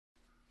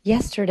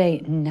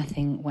Yesterday,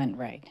 nothing went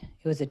right.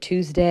 It was a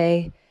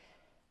Tuesday.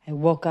 I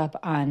woke up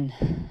on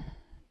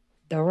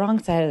the wrong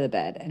side of the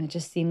bed, and it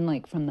just seemed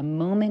like from the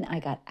moment I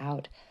got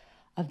out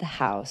of the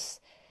house,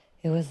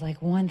 it was like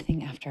one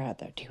thing after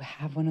another. Do you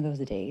have one of those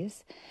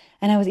days?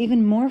 And I was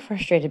even more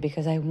frustrated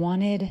because I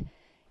wanted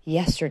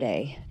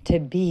yesterday to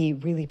be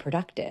really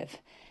productive.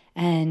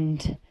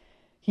 And,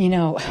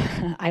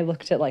 I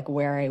looked at like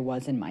where I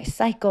was in my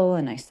cycle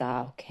and I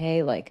saw,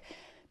 okay, like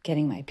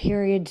getting my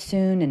period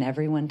soon. And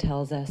everyone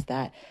tells us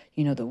that,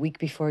 the week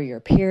before your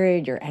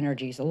period, your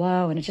energy's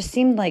low. And it just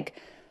seemed like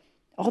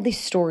all these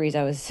stories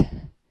I was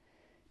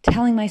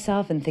telling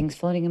myself and things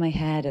floating in my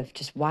head of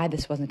just why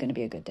this wasn't going to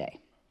be a good day.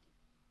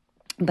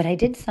 But I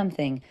did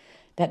something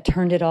that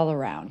turned it all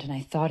around, and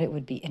I thought it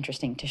would be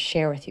interesting to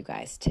share with you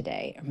guys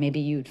today, or maybe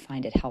you'd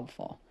find it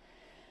helpful,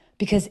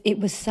 because it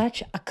was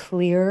such a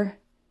clear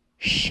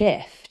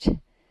shift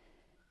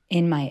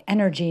in my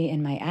energy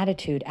and my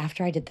attitude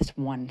after I did this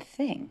one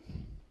thing.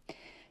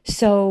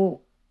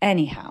 So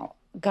anyhow,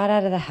 got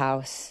out of the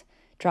house,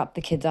 dropped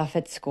the kids off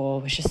at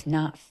school, was just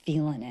not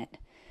feeling it.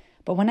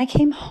 But when I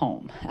came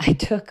home, I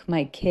took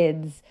my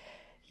kids,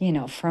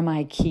 from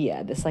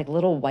IKEA, this like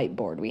little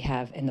whiteboard we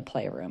have in the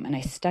playroom, and I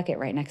stuck it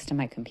right next to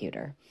my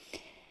computer.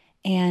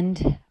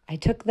 And I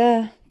took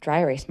the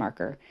dry erase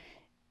marker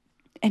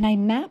and I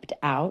mapped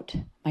out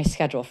my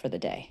schedule for the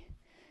day.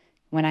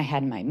 When I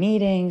had my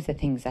meetings, the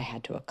things I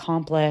had to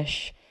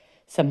accomplish,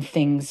 some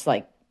things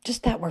like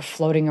just that were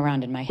floating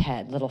around in my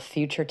head, little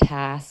future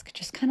tasks,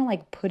 just kind of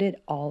like put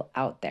it all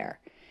out there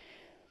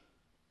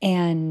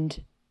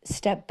and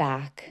step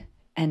back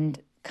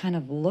and kind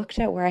of looked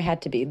at where I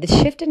had to be. The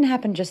shift didn't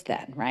happen just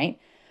then, right?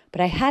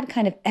 But I had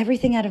kind of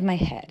everything out of my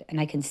head and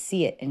I can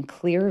see it in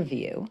clear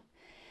view.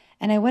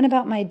 And I went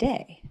about my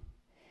day.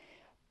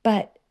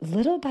 But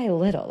little by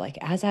little, like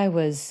as I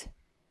was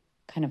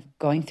kind of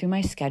going through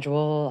my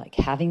schedule, like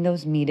having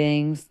those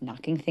meetings,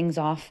 knocking things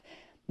off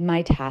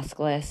my task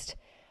list,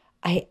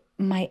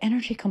 my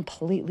energy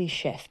completely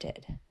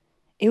shifted.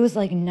 It was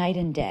like night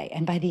and day.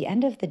 And by the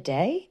end of the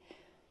day,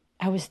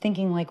 I was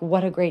thinking like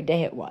what a great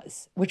day it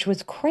was, which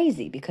was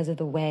crazy because of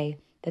the way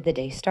that the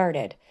day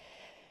started.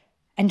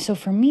 And so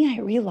for me,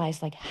 I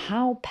realized like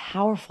how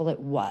powerful it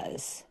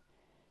was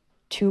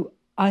to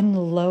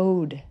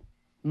unload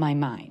my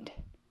mind.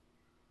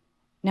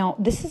 Now,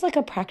 this is like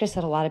a practice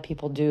that a lot of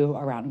people do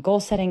around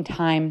goal setting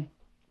time.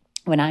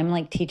 When I'm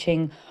like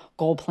teaching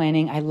goal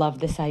planning, I love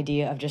this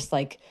idea of just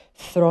like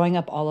throwing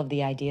up all of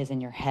the ideas in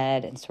your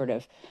head and sort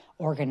of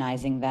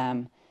organizing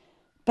them.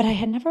 But I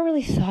had never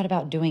really thought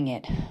about doing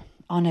it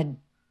on a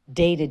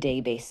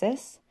day-to-day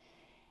basis.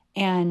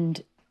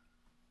 And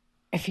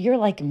if you're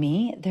like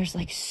me, there's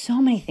like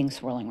so many things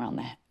swirling around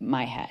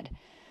my head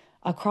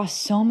across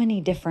so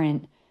many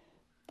different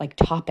like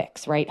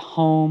topics, right?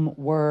 Home,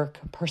 work,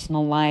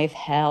 personal life,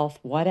 health,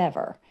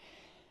 whatever.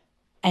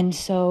 And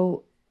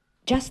so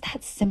just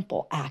that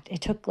simple act, it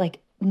took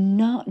like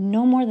no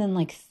more than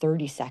like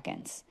 30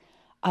 seconds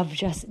of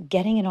just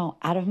getting it all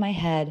out of my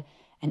head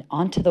and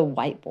onto the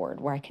whiteboard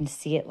where I can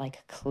see it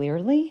like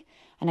clearly.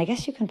 And I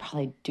guess you can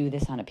probably do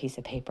this on a piece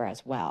of paper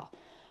as well.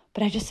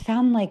 But I just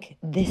found like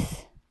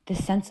this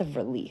sense of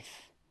relief,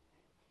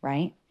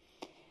 right?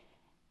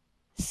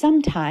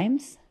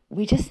 Sometimes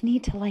we just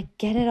need to like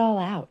get it all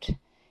out.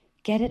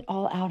 Get it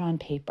all out on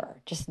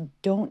paper. Just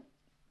don't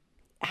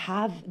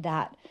have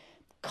that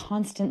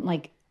constant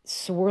like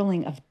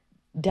swirling of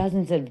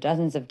dozens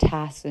of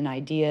tasks and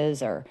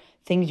ideas or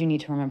things you need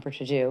to remember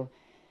to do.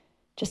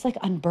 Just like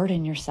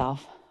unburden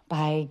yourself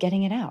by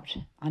getting it out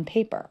on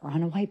paper or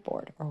on a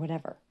whiteboard or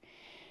whatever.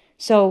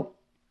 So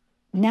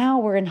now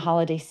we're in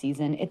holiday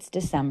season. It's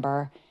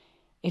December.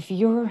 If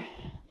you're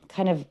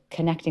kind of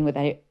connecting with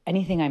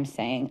anything I'm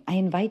saying, I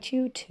invite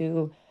you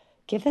to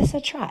give this a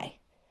try.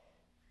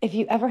 If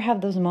you ever have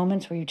those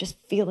moments where you just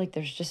feel like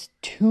there's just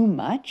too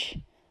much,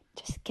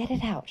 just get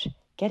it out.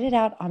 Get it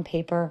out on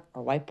paper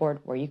or whiteboard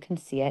where you can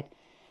see it,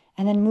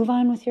 and then move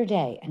on with your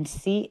day and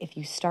see if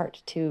you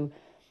start to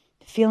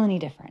feel any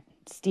different.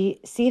 See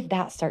if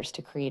that starts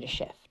to create a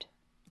shift.